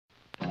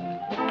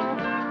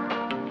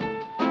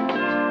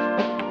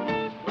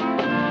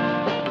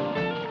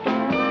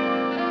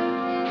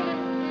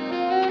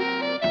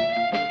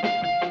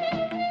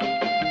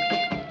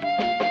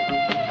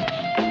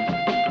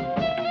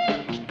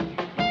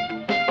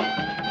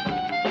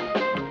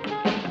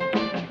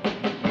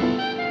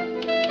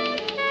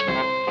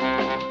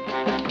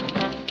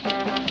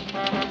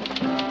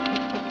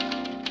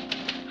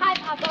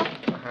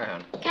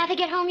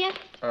get home yet?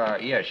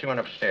 Yeah, she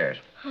went upstairs.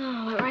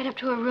 Oh, went right up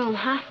to her room,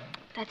 huh?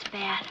 That's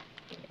bad.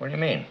 What do you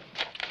mean?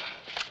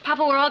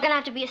 Papa, we're all gonna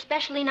have to be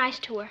especially nice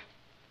to her.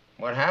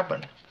 What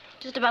happened?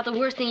 Just about the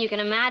worst thing you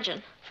can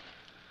imagine.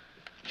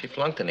 She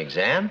flunked an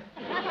exam?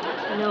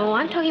 No,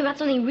 I'm talking about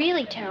something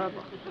really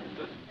terrible.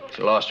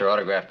 She lost her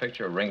autographed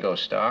picture of Ringo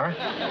Starr?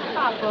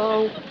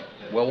 Papa.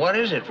 Well, what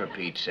is it, for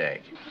Pete's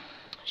sake?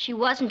 She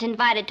wasn't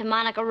invited to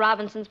Monica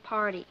Robinson's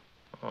party.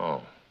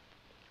 Oh.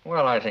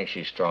 Well, I think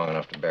she's strong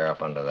enough to bear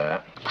up under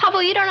that.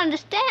 Papa, you don't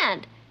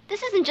understand.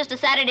 This isn't just a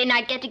Saturday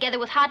night get-together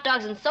with hot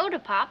dogs and soda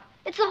pop.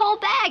 It's the whole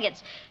bag.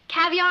 It's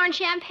caviar and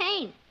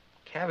champagne.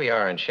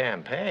 Caviar and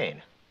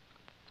champagne?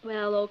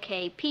 Well,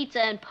 okay,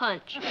 pizza and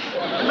punch.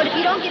 But if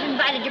you don't get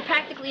invited, you're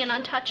practically an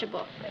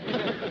untouchable.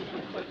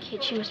 Poor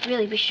kid, she must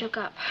really be shook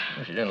up.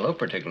 Well, she didn't look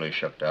particularly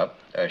shook up.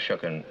 She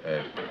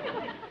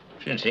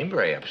didn't seem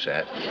very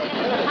upset.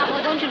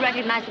 Papa, don't you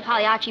recognize the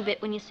Pagliacci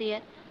bit when you see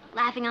it?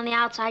 Laughing on the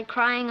outside,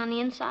 crying on the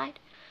inside.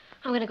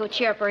 I'm gonna go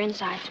cheer up her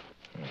insides.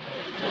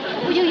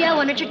 Will you yell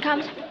when Richard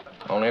comes?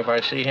 Only if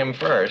I see him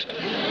first.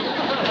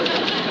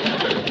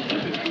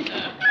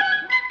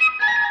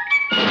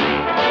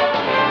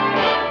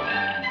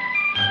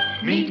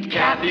 Meet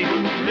Cathy,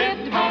 who's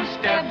lived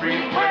most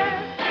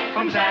everywhere,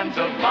 from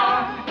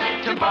Zanzibar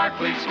to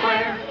Berkeley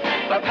Square.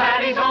 But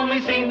Patty's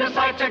only seen the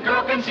sights a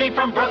girl can see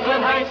from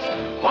Brooklyn Heights.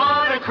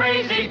 What a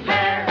crazy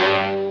pair.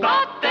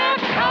 But they're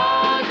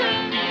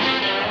cousins,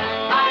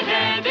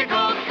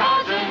 identical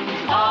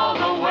cousins all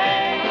the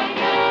way.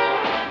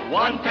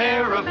 One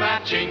pair of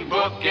matching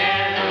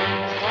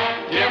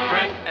bookends,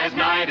 different as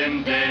night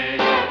and day.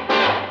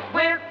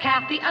 Where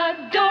Cathy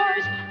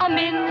adores a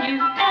minuet,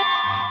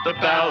 the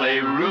ballet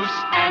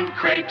russe and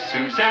crepe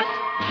Suzette.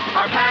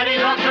 Our Patty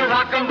loves to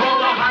rock and roll,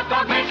 a hot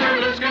dog makes her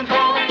lose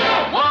control.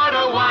 What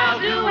a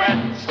wild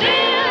duet.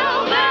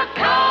 Still they're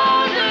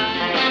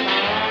cousins,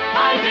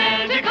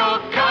 identical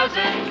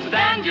cousins,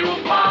 then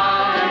you'll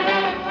find.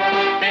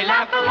 They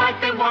laugh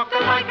alike, they walk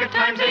alike, at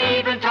times they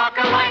even talk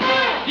alike.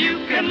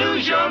 You can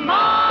lose your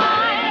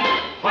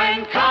mind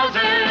when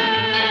cousins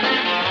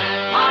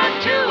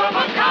are two of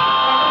a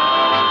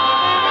kind.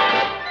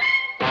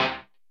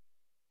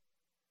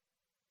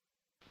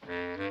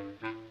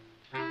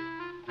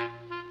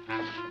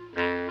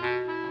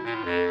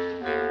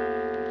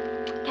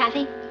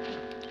 Cathy,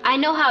 I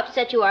know how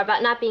upset you are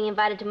about not being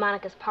invited to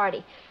Monica's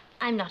party.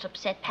 I'm not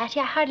upset, Patty.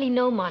 I hardly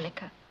know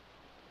Monica.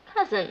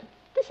 Cousin,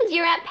 this is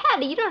your Aunt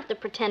Patty. You don't have to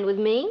pretend with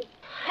me.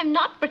 I'm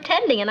not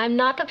pretending, and I'm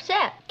not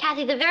upset.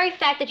 Cathy, the very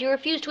fact that you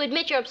refuse to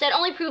admit you're upset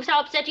only proves how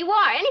upset you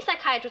are. Any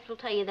psychiatrist will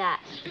tell you that.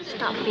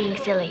 Stop being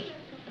silly.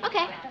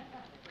 Okay.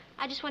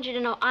 I just want you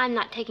to know I'm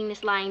not taking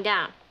this lying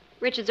down.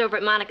 Richard's over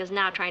at Monica's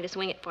now trying to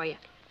swing it for you.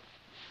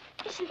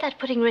 Isn't that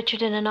putting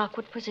Richard in an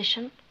awkward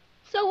position?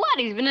 So what?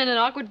 He's been in an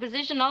awkward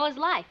position all his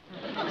life.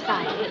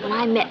 Besides, when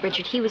I met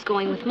Richard, he was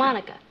going with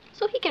Monica,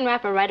 so he can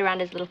wrap her right around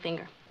his little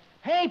finger.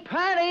 Hey,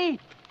 Patty!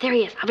 There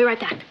he is. I'll be right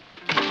back.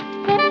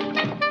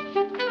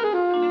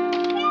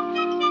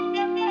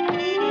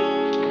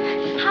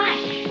 Hi.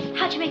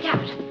 How'd you make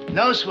out?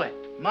 No sweat.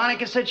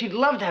 Monica said she'd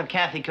love to have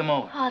Cathy come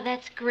over. Oh,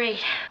 that's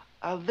great.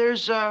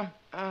 There's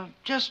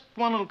just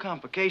one little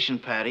complication,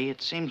 Patty.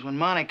 It seems when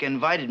Monica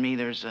invited me,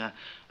 there's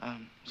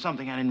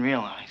something I didn't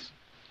realize.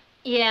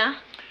 Yeah?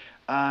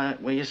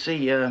 Well, you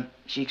see,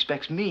 she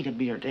expects me to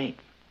be her date.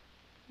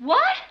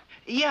 What?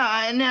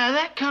 Yeah, and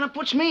that kind of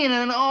puts me in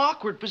an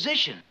awkward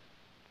position.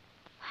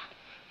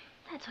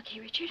 That's okay,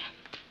 Richard.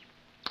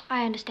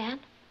 I understand.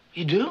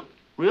 You do?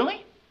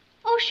 Really?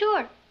 Oh,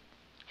 sure.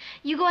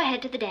 You go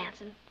ahead to the dance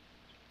and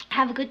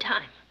have a good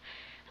time.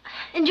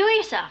 Enjoy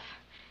yourself.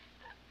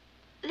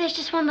 There's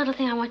just one little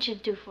thing I want you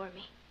to do for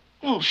me.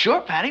 Well,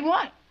 sure, Patty.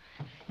 What?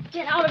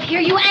 Get out of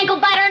here, you ankle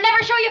biter, and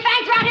never show your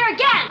fangs around here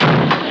again!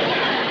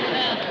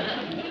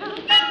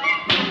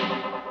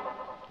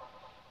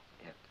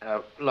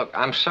 Look,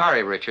 I'm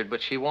sorry, Richard,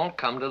 but she won't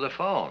come to the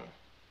phone.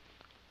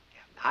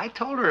 I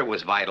told her it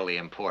was vitally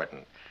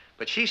important,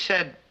 but she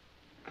said...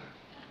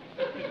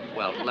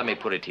 Well, let me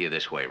put it to you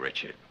this way,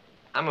 Richard.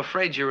 I'm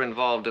afraid you're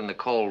involved in the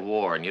Cold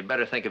War, and you'd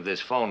better think of this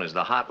phone as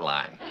the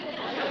hotline.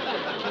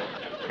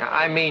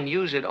 I mean,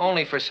 use it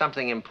only for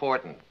something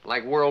important,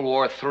 like World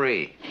War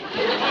III.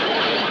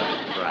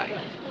 Right.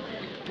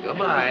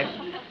 Goodbye.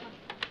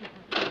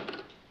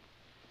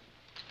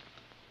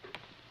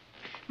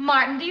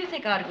 Martin, do you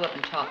think I ought to go up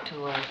and talk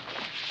to her?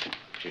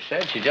 She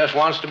said she just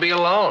wants to be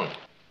alone.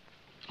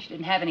 She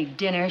didn't have any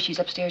dinner. She's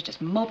upstairs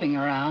just moping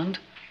around.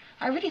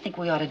 I really think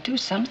we ought to do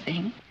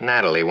something.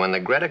 Natalie, when the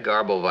Greta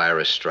Garbo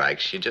virus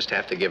strikes, you just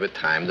have to give it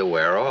time to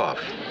wear off.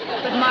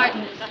 But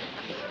Martin...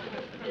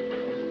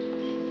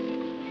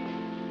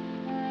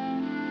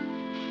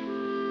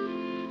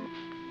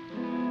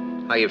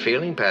 How you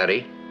feeling,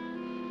 Patty?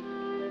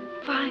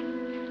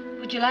 Fine.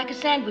 Would you like a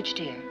sandwich,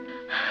 dear?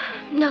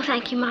 No,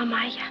 thank you, Mom.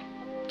 I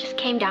just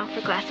came down for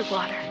a glass of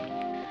water.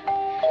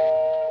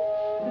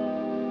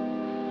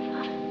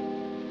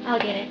 I'll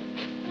get it.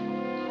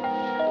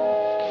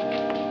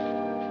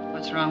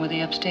 What's wrong with the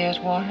upstairs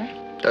water?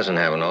 Doesn't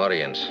have an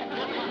audience.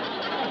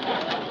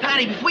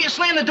 Patty, before you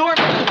slam the door...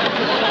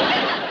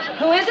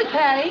 Who is it,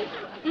 Patty?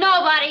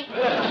 Nobody.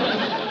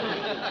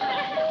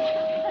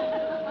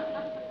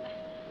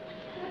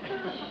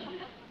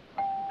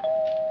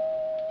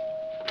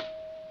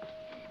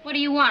 What do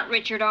you want,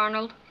 Richard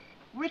Arnold?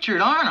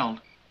 Richard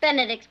Arnold?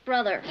 Benedict's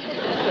brother.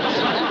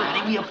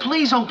 Patty, will you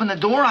please open the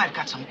door? I've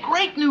got some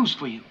great news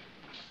for you.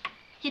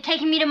 You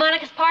taking me to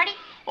Monica's party?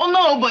 Well,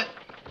 no, but...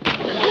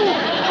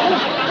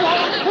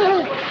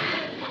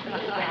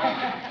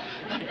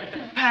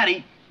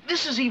 Patty,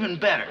 this is even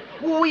better.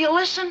 Will you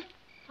listen?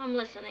 I'm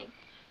listening.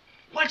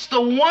 What's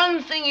the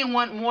one thing you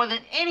want more than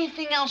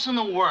anything else in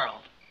the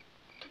world?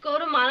 To go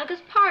to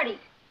Monica's party.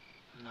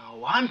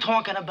 No, I'm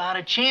talking about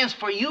a chance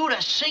for you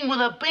to sing with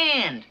a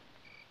band.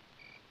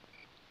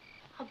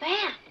 A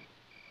band?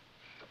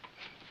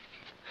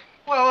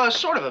 Well,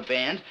 sort of a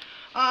band.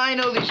 I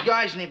know these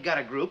guys, and they've got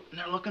a group, and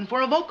they're looking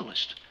for a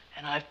vocalist.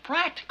 And I've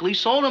practically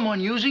sold them on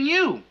using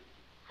you.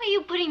 Are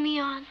you putting me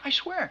on? I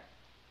swear.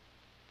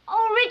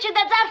 Oh, Richard,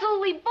 that's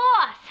absolutely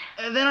boss.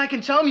 Then I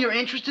can tell them you're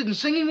interested in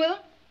singing with them?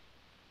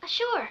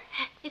 Sure,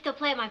 if they'll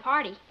play at my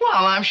party.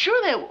 Well, I'm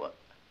sure they will.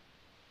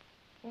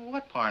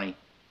 What party?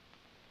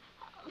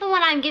 The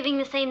one I'm giving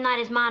the same night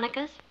as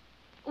Monica's.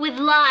 With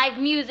live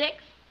music.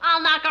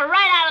 I'll knock her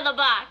right out of the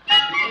box.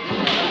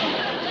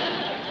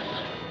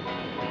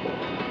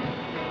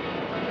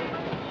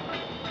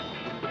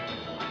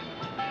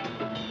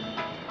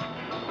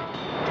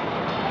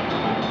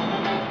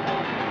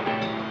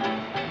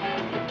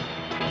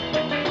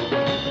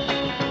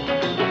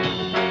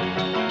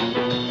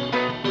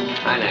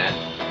 Hi, Nat.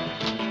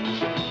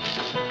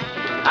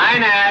 Hi,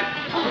 Nat.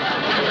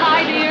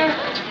 Hi, dear.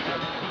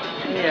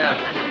 Hey,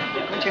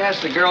 why don't you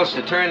ask the girls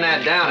to turn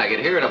that down? I could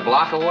hear it a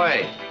block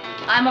away.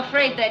 I'm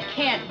afraid that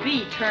can't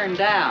be turned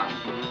down.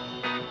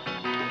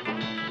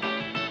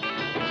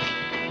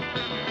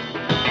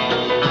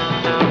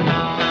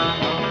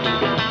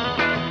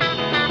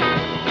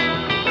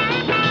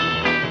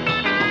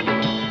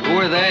 Who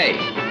are they?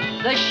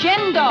 The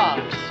Shin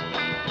Dogs.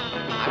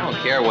 I don't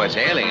care what's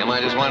ailing them.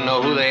 I just want to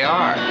know who they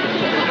are.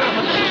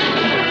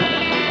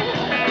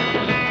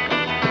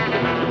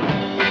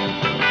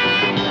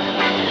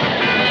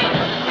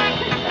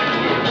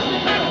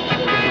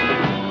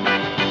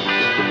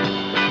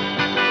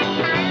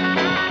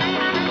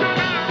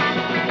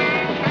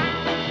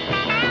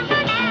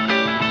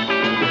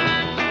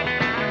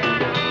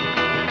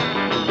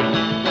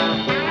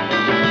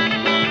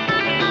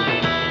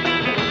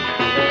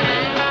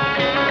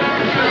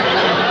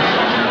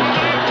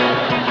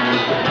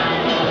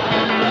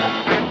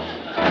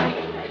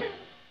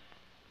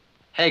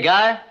 Hey,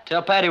 Guy,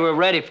 tell Patty we're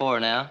ready for her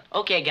now.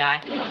 Okay, Guy.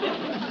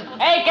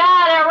 Hey,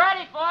 Guy, they're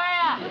ready for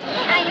you.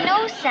 I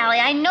know, Sally.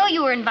 I know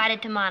you were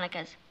invited to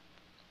Monica's.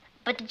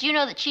 But did you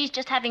know that she's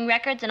just having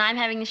records and I'm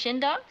having the Shin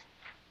Dogs?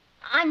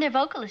 I'm their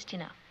vocalist, you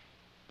know.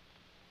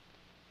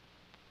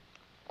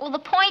 Well, the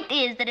point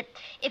is that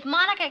if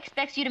Monica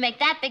expects you to make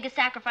that big a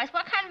sacrifice,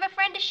 what kind of a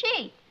friend is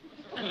she?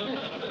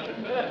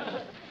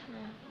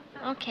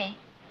 Okay.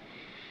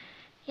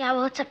 Yeah,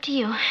 well, it's up to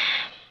you.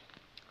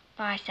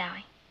 Bye,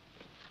 Sally.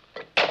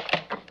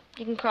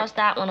 You can cross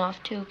that one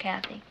off, too,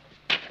 Cathy.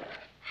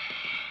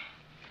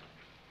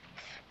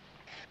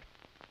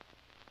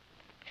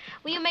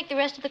 Will you make the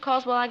rest of the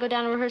calls while I go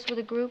down and rehearse with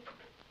a group?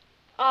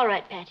 All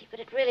right, Patty, but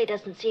it really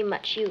doesn't seem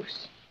much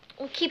use.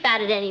 We'll keep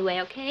at it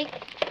anyway, okay?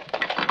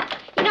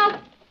 You know,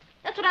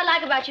 that's what I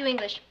like about you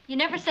English. You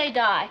never say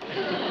die.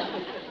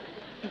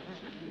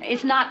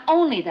 It's not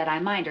only that I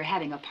mind her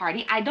having a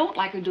party, I don't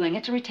like her doing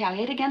it to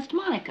retaliate against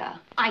Monica.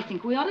 I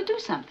think we ought to do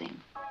something.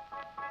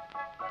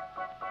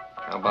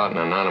 How about an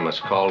anonymous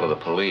call to the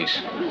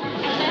police? I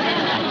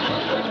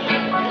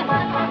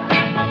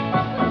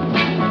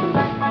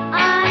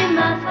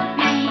must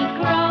be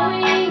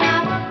growing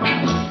up.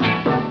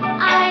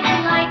 I'd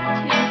like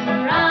to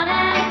run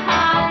and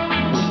hide.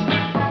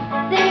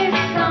 There's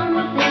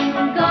something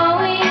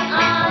going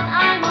on.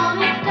 I'm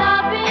almost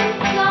up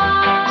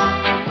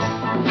inside.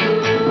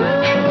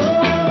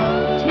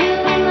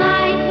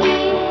 Tonight he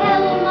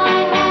held my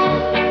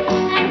hand,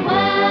 and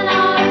when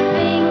our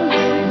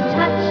fingers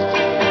touched,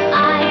 I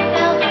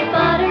felt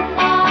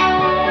butterflies.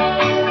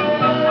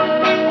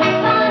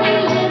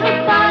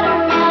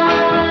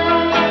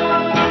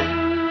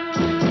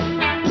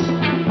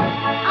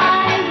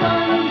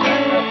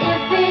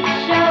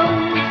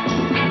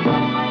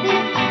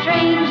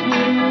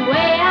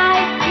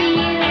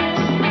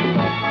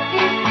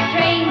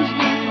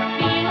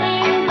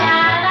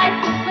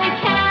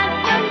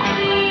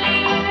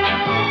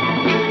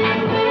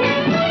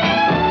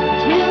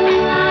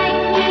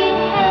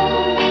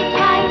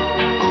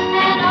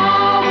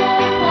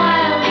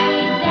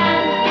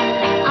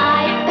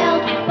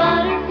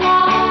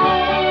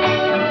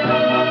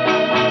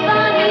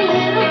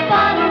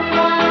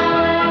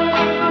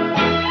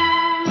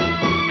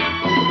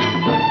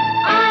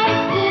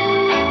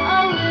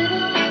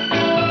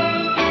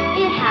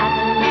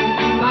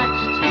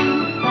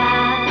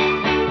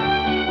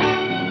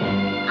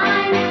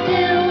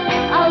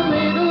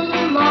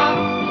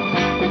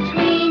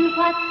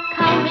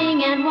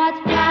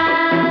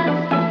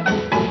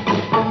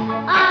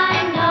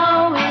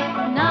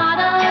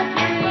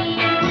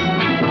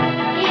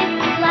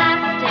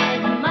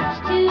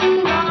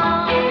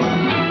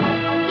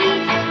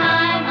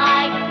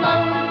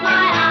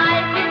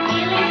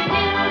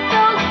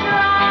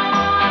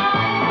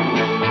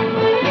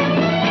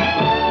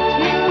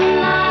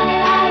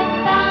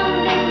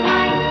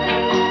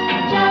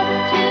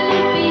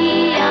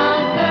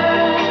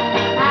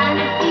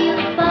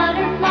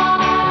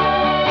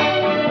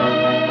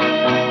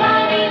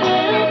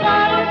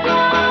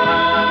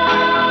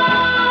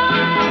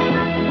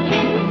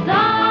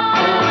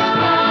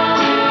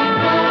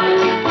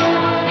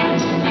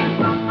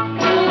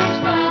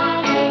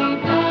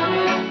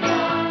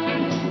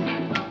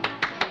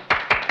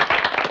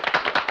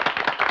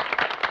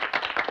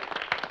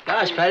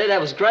 Gosh, Patty, that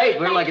was great.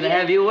 We're lucky to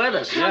have you with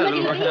us. I'm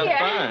lucky to be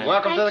here.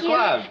 Welcome to the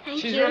club. Thank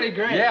She's you. really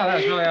great. Yeah,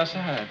 that's really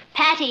outside.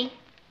 Patty.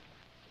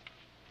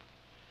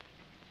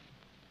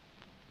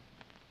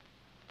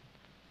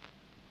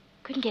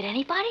 Couldn't get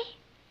anybody?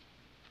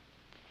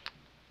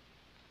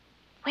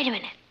 Wait a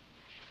minute.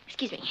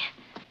 Excuse me.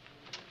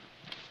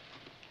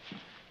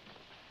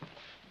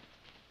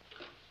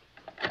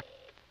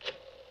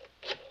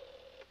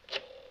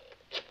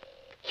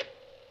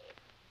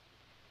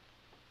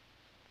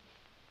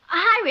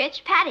 Hi,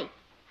 Rich. Patty.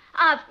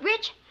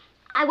 Rich,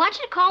 I want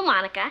you to call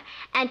Monica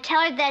and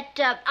tell her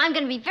that I'm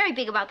going to be very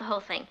big about the whole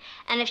thing.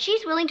 And if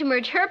she's willing to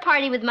merge her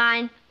party with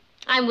mine,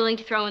 I'm willing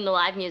to throw in the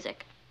live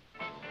music.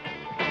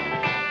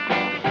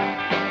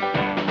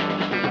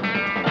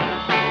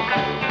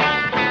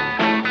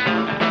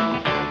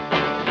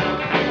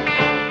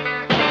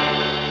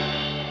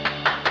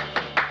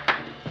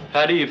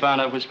 Patty, you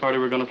found out which party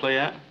we're going to play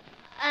at?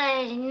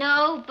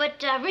 No,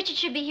 but Richard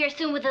should be here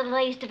soon with the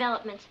latest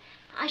developments.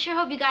 I sure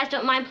hope you guys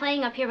don't mind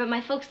playing up here, but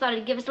my folks thought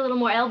it'd give us a little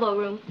more elbow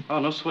room. Oh,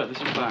 no sweat.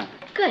 This is fine.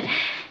 Good.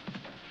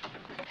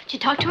 Did you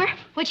talk to her?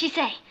 What'd she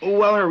say?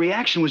 Well, her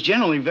reaction was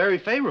generally very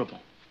favorable.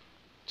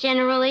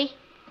 Generally?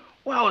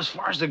 Well, as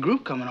far as the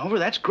group coming over,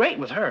 that's great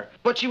with her.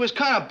 But she was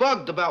kind of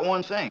bugged about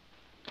one thing.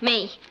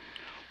 Me.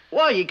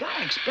 Well, you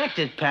gotta expect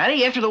it,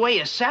 Patty, after the way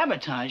you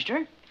sabotaged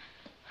her.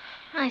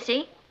 I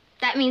see.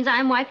 That means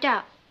I'm wiped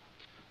out.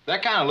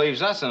 That kind of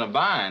leaves us in a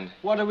bind.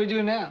 What do we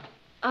do now?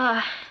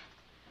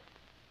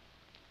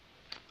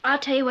 I'll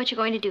tell you what you're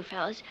going to do,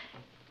 fellas.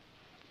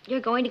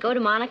 You're going to go to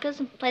Monica's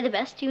and play the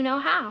best you know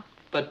how.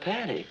 But,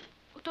 Patty...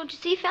 Well, don't you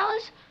see,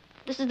 fellas?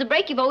 This is the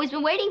break you've always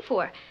been waiting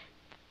for.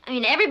 I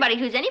mean, everybody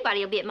who's anybody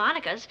will be at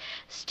Monica's.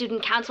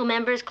 Student council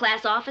members,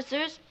 class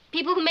officers,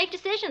 people who make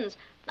decisions.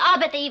 I'll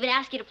bet they even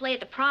ask you to play at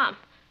the prom.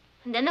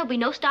 And then there'll be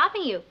no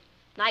stopping you.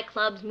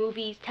 Nightclubs,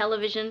 movies,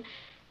 television.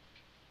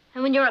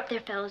 And when you're up there,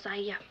 fellas,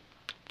 I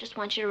just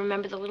want you to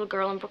remember the little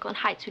girl in Brooklyn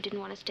Heights who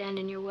didn't want to stand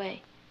in your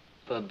way.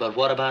 But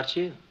what about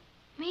you?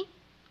 Me?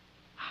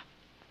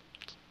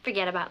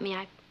 Forget about me.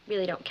 I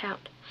really don't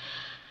count.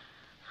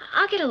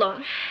 I'll get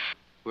along.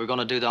 We're going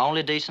to do the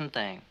only decent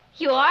thing.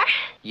 You are?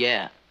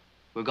 Yeah.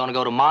 We're going to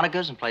go to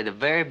Monica's and play the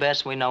very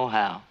best we know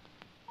how.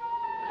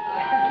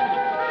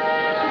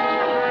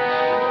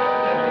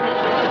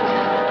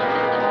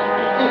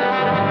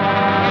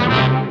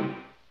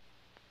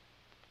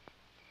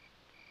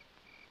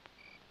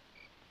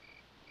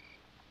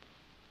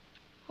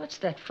 What's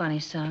that funny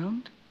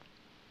sound?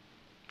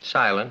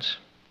 Silence.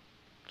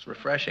 It's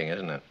refreshing,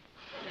 isn't it?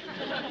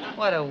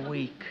 What a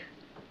week.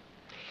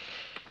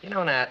 You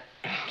know, Nat,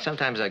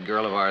 sometimes that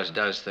girl of ours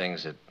does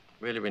things that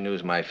really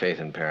renews my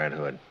faith in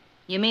parenthood.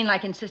 You mean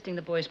like insisting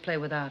the boys play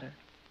without her?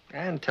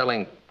 And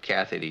telling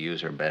Cathy to use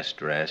her best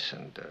dress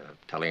and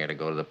telling her to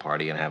go to the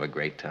party and have a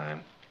great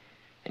time.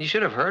 And you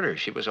should have heard her.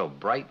 She was so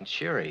bright and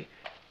cheery.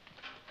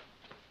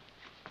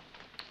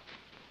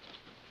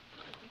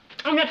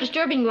 I'm not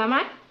disturbing you, am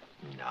I?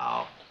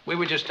 No. We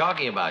were just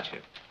talking about you.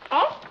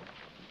 Oh?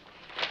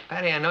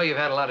 Patty, I know you've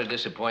had a lot of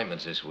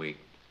disappointments this week,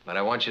 but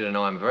I want you to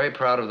know I'm very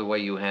proud of the way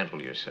you handle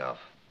yourself.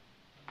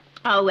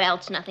 Oh, well,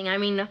 it's nothing. I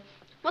mean,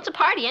 what's a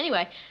party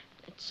anyway?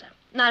 It's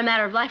not a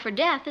matter of life or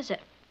death, is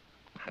it?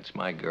 That's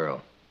my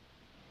girl.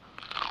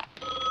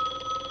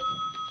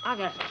 I'll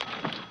get it.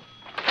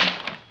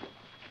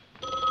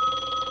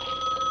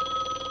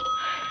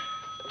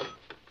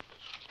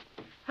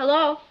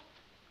 Hello?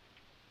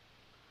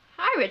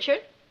 Hi,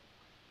 Richard.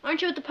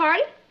 Aren't you at the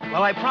party?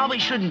 Well, I probably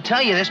shouldn't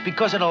tell you this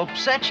because it'll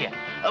upset you.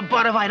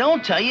 But if I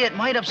don't tell you, it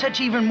might upset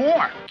you even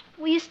more.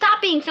 Will you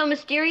stop being so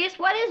mysterious?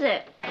 What is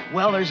it?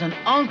 Well, there's an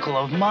uncle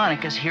of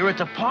Monica's here at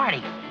the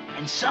party.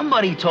 And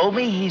somebody told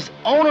me he's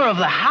owner of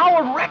the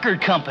Howard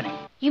Record Company.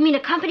 You mean a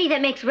company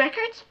that makes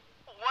records?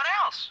 What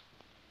else?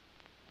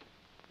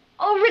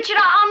 Oh, Richard,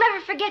 I'll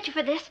never forget you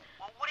for this.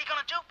 Well, what are you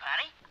gonna do,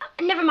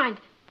 Patty? Never mind.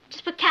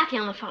 Just put Cathy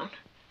on the phone.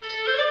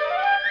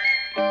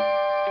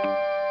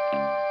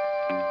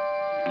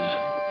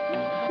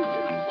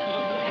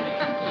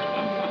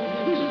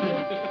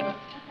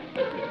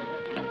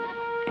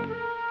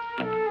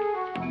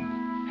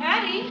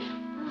 Patty,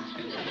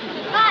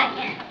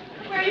 Hi.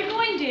 where are you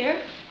going,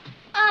 dear?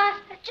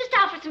 Just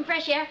out for some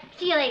fresh air.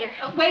 See you later.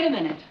 Wait a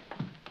minute.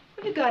 What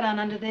have you got on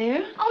under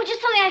there? Oh,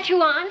 just something I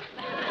threw on.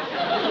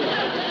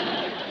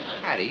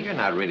 Patty, you're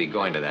not really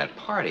going to that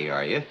party,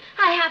 are you?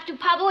 I have to,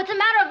 Pablo. It's a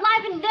matter of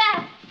life and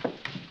death.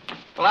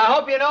 Well, I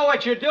hope you know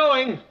what you're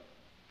doing.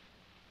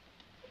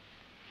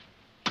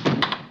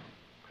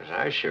 'Cause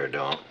I sure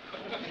don't.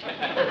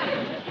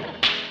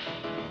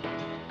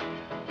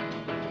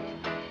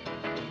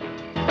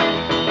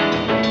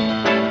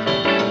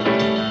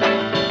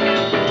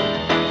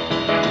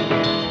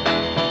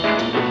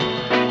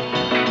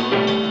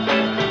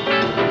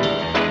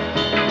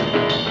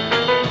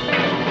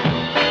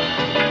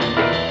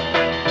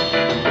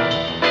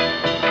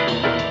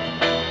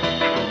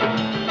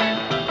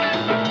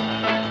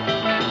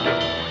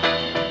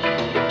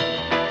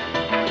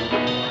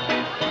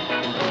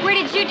 Where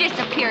did you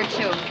disappear her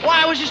to?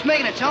 Why, I was just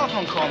making a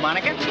telephone call,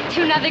 Monica.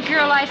 To another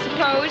girl, I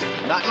suppose.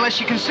 Not unless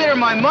you consider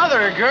my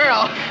mother a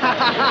girl.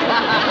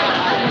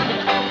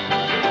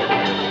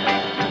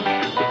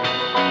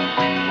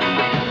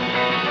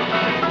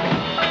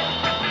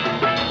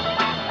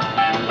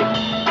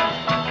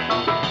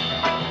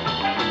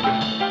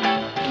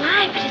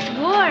 My, but it's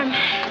warm.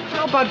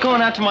 How about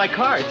going out to my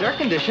car? It's air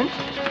conditioned.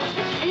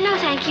 No,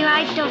 thank you.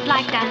 I don't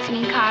like dancing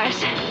in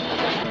cars.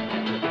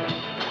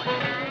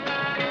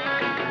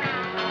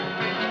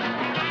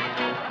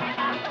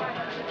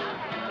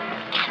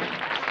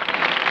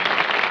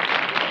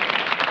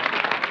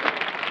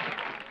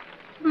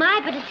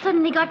 My, but it's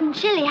suddenly gotten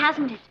chilly,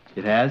 hasn't it?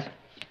 It has?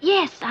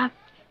 Yes,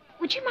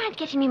 would you mind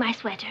getting me my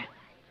sweater?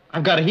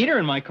 I've got a heater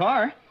in my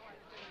car.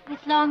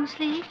 With long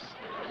sleeves?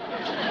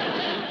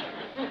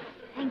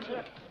 Thank you.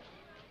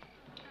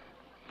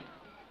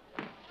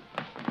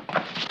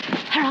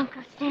 Her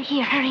uncle's still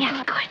here. Hurry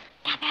up. Go on.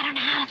 Kathy, I don't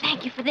know how to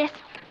thank you for this.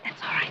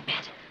 That's all right,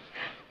 Pet.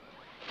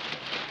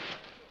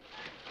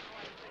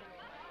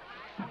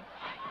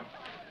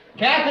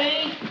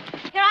 Cathy!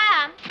 Here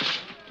I am.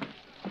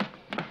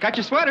 Got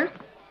your sweater?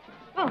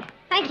 Oh,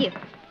 thank you.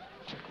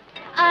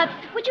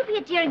 Would you be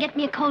a dear and get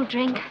me a cold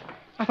drink?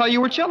 I thought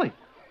you were chilly.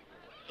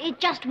 It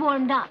just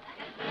warmed up.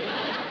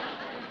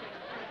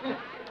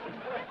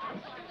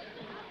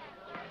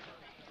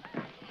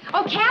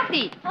 Oh,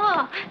 Kathy.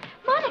 Oh,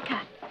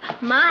 Monica.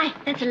 My,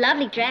 that's a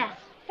lovely dress.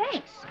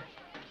 Thanks.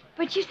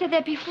 But you said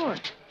that before.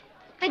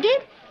 I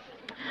did?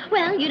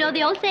 Well, you know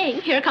the old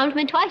saying, hear a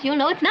compliment twice, you'll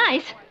know it's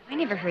nice. I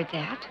never heard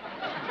that.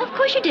 Of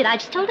course you did. I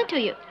just told it to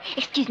you.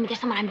 Excuse me, there's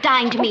someone I'm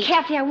dying to meet. Oh,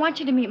 Kathy, I want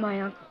you to meet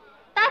my uncle.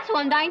 That's who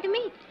I'm dying to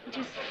meet. He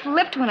just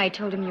slipped when I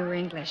told him you were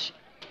English.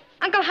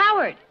 Uncle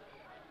Howard,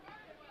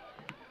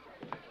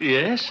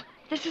 Yes?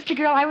 this is the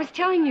girl I was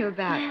telling you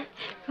about,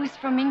 who's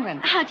from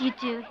England. How do you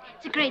do?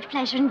 It's a great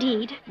pleasure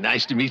indeed.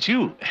 Nice to meet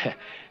you.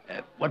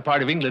 What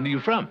part of England are you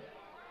from?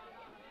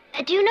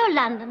 Do you know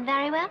London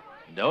very well?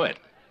 Know it.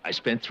 I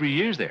spent 3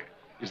 years there.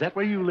 Is that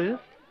where you live?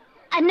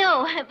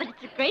 No, but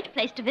it's a great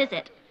place to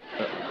visit.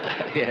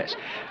 Yes.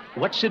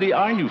 What city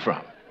are you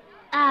from?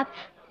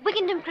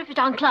 Wigginton Criffet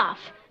on Clough,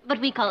 but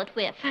we call it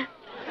Whiff.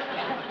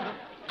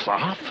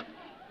 Clough?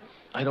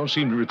 I don't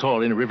seem to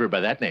recall any river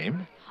by that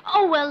name.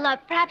 Oh, well,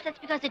 perhaps that's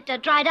because it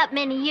dried up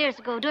many years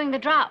ago during the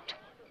drought.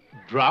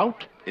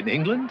 Drought in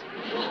England?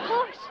 Of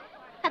course.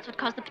 That's what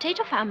caused the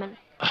potato famine.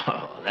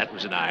 Oh, that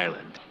was in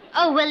Ireland.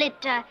 Oh, well,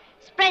 it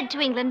spread to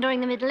England during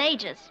the Middle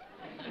Ages.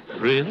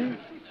 Really?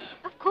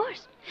 Of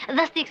course.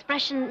 Thus the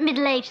expression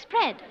Middle Age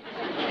spread.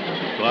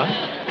 What?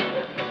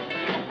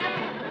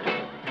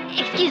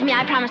 Excuse me,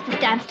 I promised this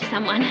dance to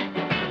someone.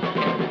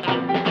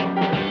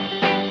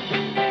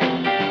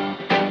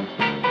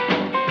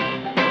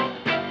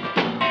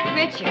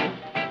 Richard,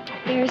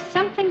 there's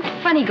something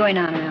funny going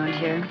on around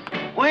here.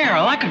 Where?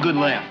 I like a good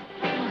laugh.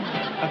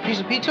 A piece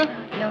of pizza?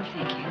 No,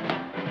 thank you.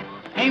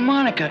 Hey,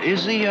 Monica,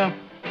 is the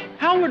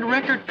Howard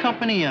Record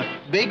Company a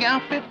big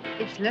outfit?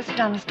 It's listed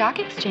on the stock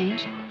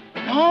exchange.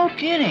 No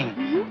kidding.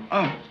 Mm-hmm.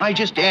 Oh, I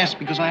just asked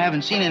because I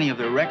haven't seen any of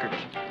their records.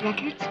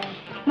 Records?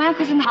 My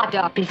uncle's in the hot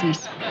dog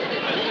business.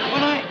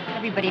 But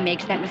Everybody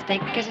makes that mistake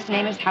because his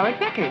name is Howard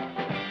Record.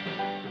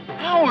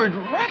 Howard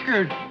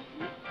Record?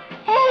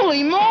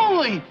 Holy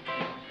moly!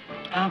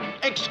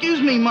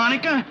 Excuse me,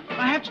 Monica.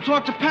 I have to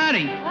talk to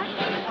Patty. What?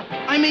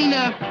 I mean,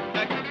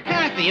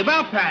 Cathy,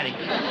 about Patty.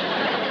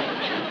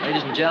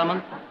 Ladies and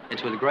gentlemen,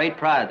 it's with great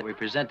pride that we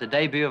present the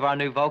debut of our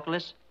new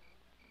vocalist,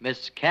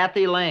 Miss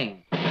Cathy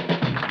Lane.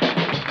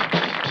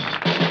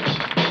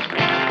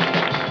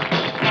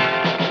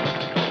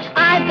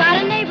 I've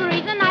got a neighbor,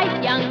 he's a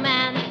nice young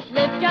man,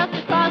 lives just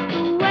across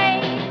the way.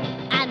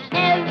 And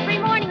every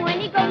morning when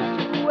he goes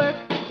to work,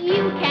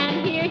 you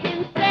can hear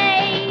him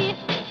say,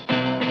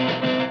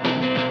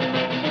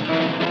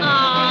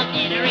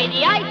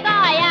 Inner-idiot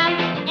I am,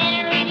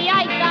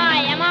 inner-idiot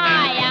I am.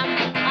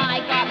 I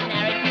got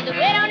married to the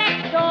widow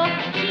next door.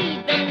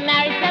 She'd been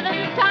married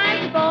 7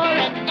 times before,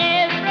 and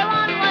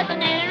everyone was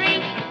an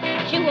innery.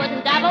 She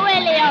wouldn't have a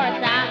Willie or a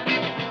Sam.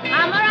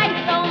 I'm a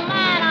right old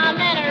man, I'm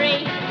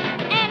innery.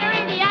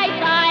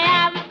 Inner-idiot I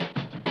am.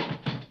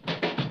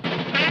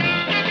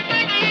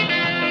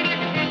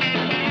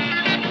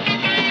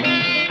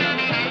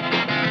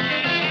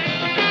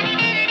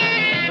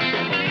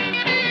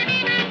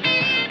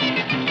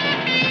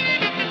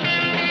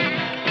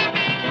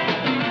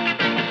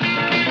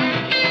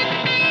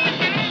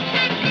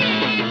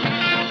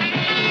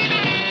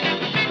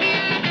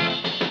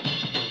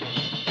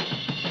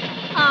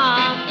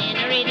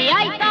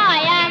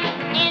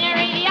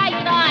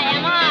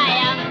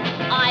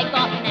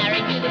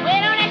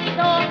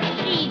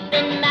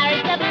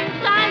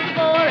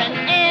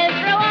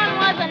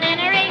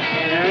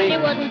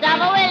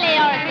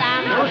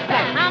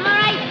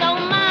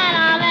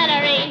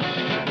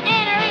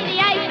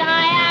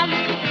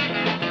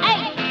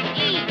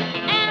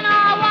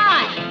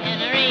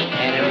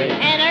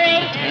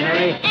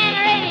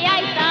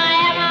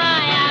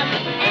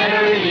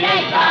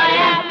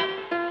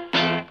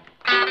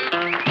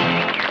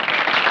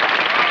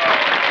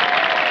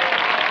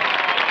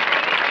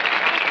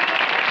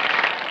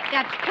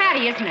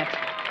 isn't it?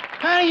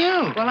 Patty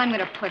who? Well, I'm going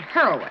to put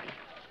her away.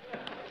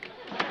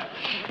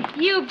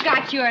 You've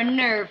got your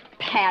nerve,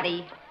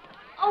 Patty.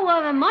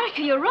 Oh,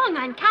 Monica, you're wrong.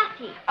 I'm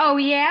Cathy. Oh,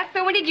 yeah?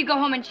 So when did you go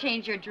home and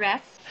change your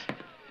dress?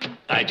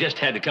 I just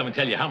had to come and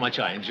tell you how much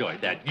I enjoyed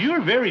that.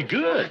 You're very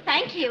good.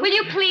 Thank you. Will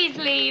you please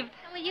leave?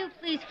 Will you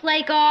please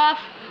flake off?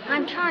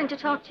 I'm trying to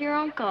talk to your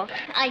uncle.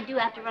 I do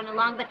have to run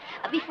along, but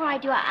before I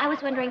do, I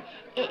was wondering,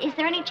 is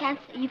there any chance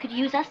that you could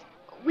use us?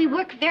 We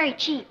work very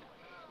cheap.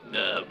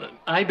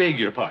 I beg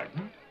your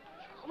pardon.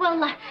 Well,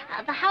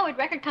 the Howard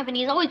Record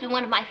Company has always been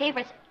one of my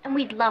favorites, and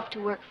we'd love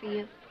to work for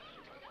you.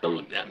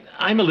 Well,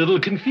 I'm a little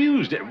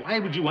confused. Why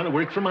would you want to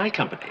work for my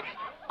company?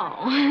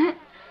 Oh,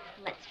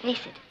 let's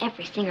face it,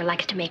 every singer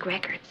likes to make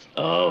records.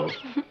 Oh,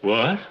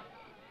 what?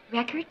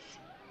 Records?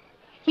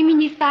 You mean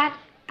you thought...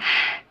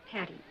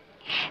 Patty,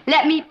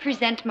 let me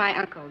present my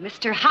uncle,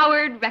 Mr.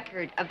 Howard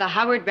Record of the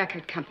Howard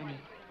Record Company.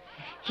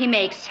 He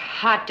makes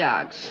hot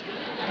dogs.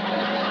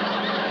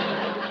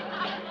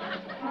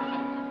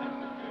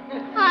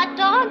 Hot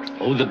dogs?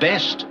 Oh, the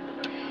best.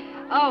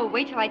 Oh,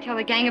 wait till I tell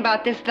the gang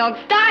about this. They'll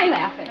die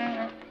laughing.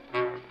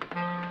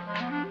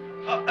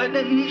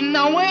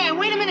 Now,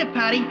 wait a minute,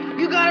 Patty.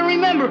 You gotta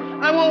remember,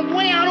 I went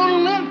way out on a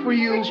limb for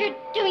you. Richard,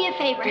 do me a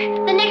favor.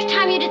 The next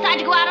time you decide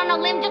to go out on a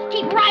limb, just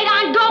keep right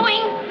on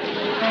going.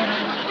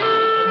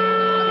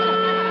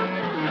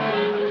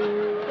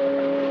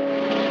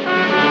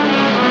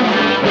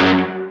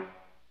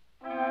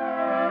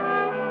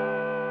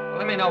 Well,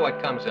 let me know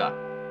what comes up.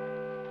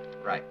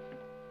 Right.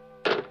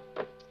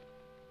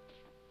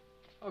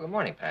 Oh, good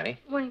morning, Patty.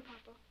 Morning,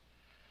 Papa.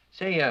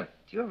 Say, do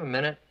you have a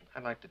minute?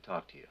 I'd like to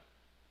talk to you.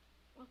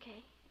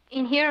 Okay.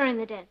 In here or in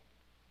the den?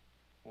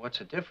 What's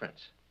the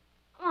difference?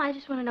 Oh, I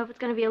just want to know if it's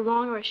going to be a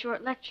long or a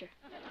short lecture.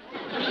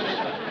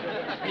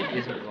 It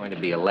isn't going to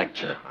be a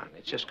lecture, hon.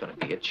 It's just going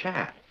to be a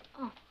chat.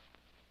 Oh.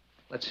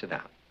 Let's sit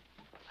down.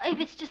 If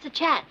it's just a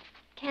chat,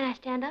 can I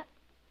stand up?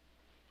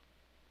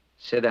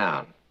 Sit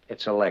down.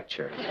 It's a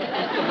lecture.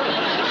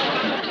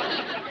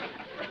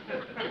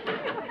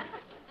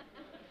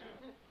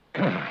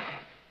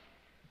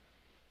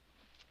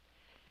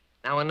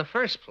 Now, in the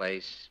first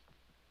place...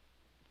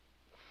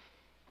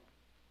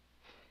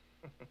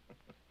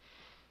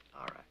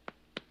 All right.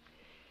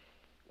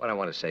 What I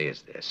want to say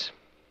is this.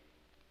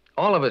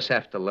 All of us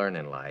have to learn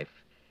in life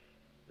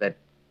that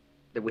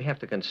we have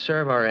to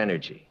conserve our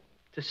energy,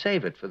 to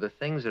save it for the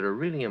things that are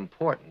really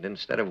important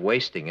instead of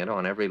wasting it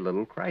on every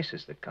little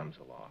crisis that comes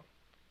along.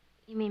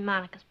 You mean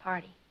Monica's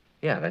party?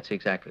 Yeah, that's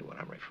exactly what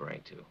I'm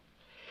referring to.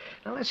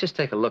 Now, let's just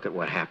take a look at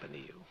what happened to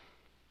you.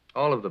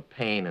 All of the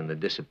pain and the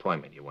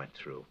disappointment you went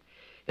through.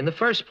 In the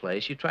first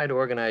place, you tried to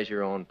organize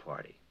your own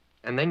party.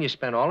 And then you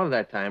spent all of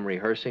that time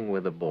rehearsing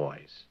with the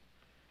boys.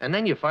 And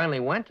then you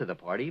finally went to the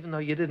party, even though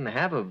you didn't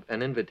have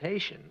an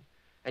invitation.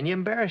 And you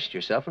embarrassed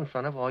yourself in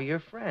front of all your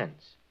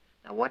friends.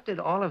 Now, what did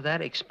all of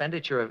that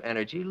expenditure of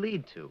energy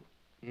lead to?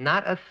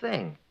 Not a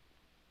thing.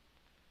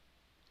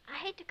 I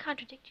hate to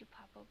contradict you,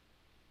 Papa,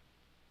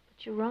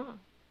 but you're wrong.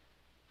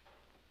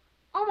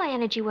 All my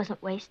energy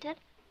wasn't wasted.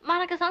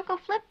 Monica's uncle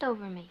flipped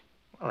over me.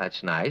 Well,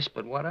 that's nice,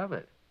 but what of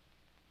it?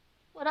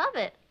 What of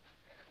it?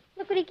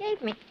 Look what he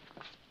gave me.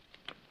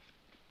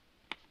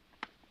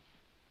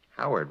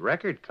 Howard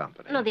Record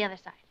Company. No, the other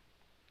side.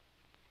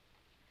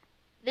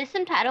 This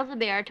entitles the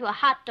bearer to a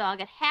hot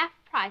dog at half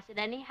price at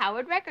any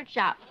Howard record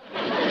shop.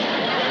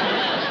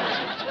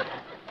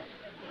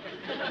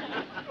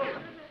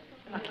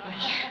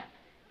 Okay.